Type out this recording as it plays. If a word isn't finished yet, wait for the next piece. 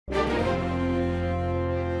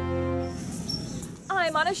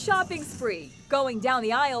time on a shopping spree, going down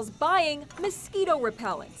the aisles buying mosquito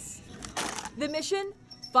repellents. The mission?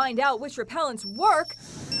 Find out which repellents work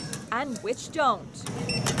and which don't.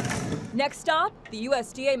 Next stop, the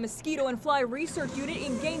USDA Mosquito and Fly Research Unit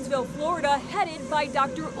in Gainesville, Florida, headed by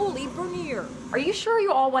Dr. Uli Bernier. Are you sure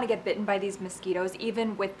you all want to get bitten by these mosquitoes,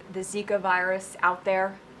 even with the Zika virus out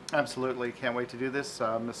there? Absolutely. Can't wait to do this.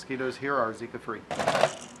 Mosquitoes here are Zika-free.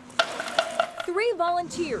 3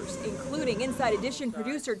 volunteers, including Inside Edition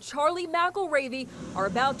producer Charlie McElravy, are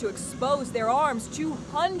about to expose their arms to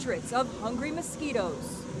hundreds of hungry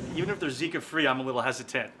mosquitoes. Even if they're Zika-free, I'm a little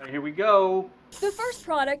hesitant. Here we go. The first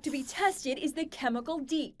product to be tested is the chemical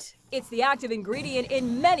Deet. It's the active ingredient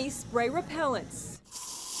in many spray repellents.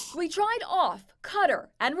 We tried Off, Cutter,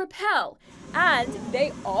 and Repel, and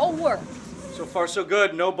they all worked. So far, so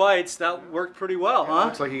good. No bites. That worked pretty well, huh?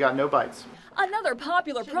 Looks like you got no bites. Another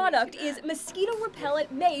popular product is mosquito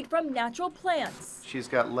repellent made from natural plants. She's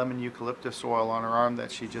got lemon eucalyptus oil on her arm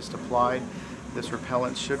that she just applied. This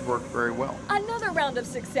repellent should work very well. Another round of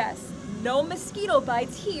success. No mosquito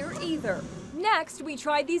bites here either. Next, we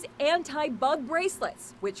tried these anti-bug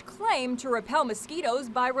bracelets, which claim to repel mosquitoes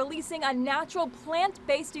by releasing a natural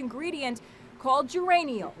plant-based ingredient called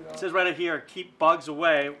geraniol. It says right here, keep bugs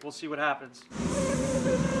away. We'll see what happens.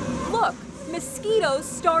 Look, mosquitoes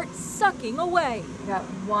start sucking away. You got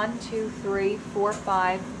 1, 2, 3, 4,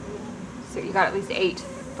 5. So you got at least 8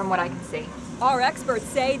 from what I can see. Our experts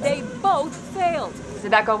say they both failed.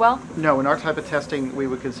 Did that go well? No, in our type of testing, we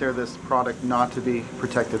would consider this product not to be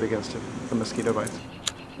protective against the mosquito bites.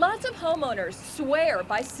 Lots of homeowners swear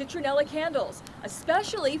by Citronella Candles,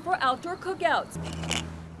 especially for outdoor cookouts.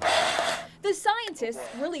 The scientists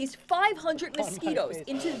released 500 mosquitoes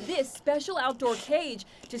into this special outdoor cage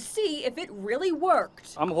to see if it really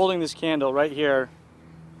worked. I'm holding this candle right here.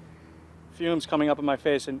 Fumes coming up in my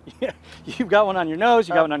face, and you've got one on your nose,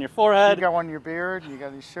 you got one on your forehead. You got one on your beard, you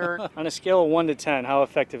got your shirt. On a scale of 1 to 10, how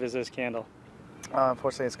effective is this candle?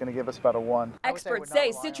 Unfortunately, it's going to give us about a 1. Experts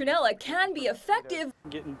say Citronella can be effective,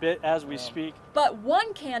 Getting bit as we speak. but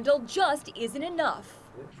one candle just isn't enough.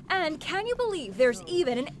 And can you believe there's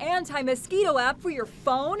even an anti-mosquito app for your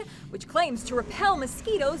phone, which claims to repel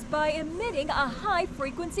mosquitoes by emitting a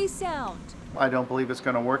high-frequency sound? I don't believe it's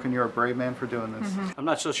going to work, and you're a brave man for doing this. I'm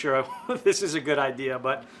not so sure this is a good idea,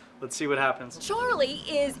 but let's see what happens. Charlie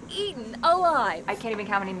is eaten alive. I can't even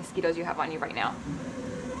count how many mosquitoes you have on you right now.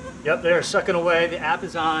 Yep, they're sucking away. The app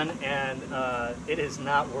is on, and it is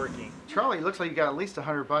not working. Charlie, it looks like you got at least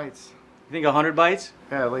 100 bites. You think 100 bites?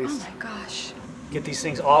 Yeah, at least. Oh my gosh. Get these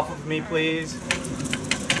things off of me, please.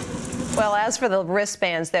 Well, as for the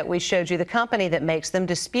wristbands that we showed you, the company that makes them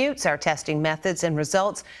disputes our testing methods and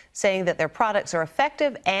results, saying that their products are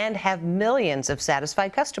effective and have millions of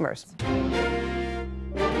satisfied customers.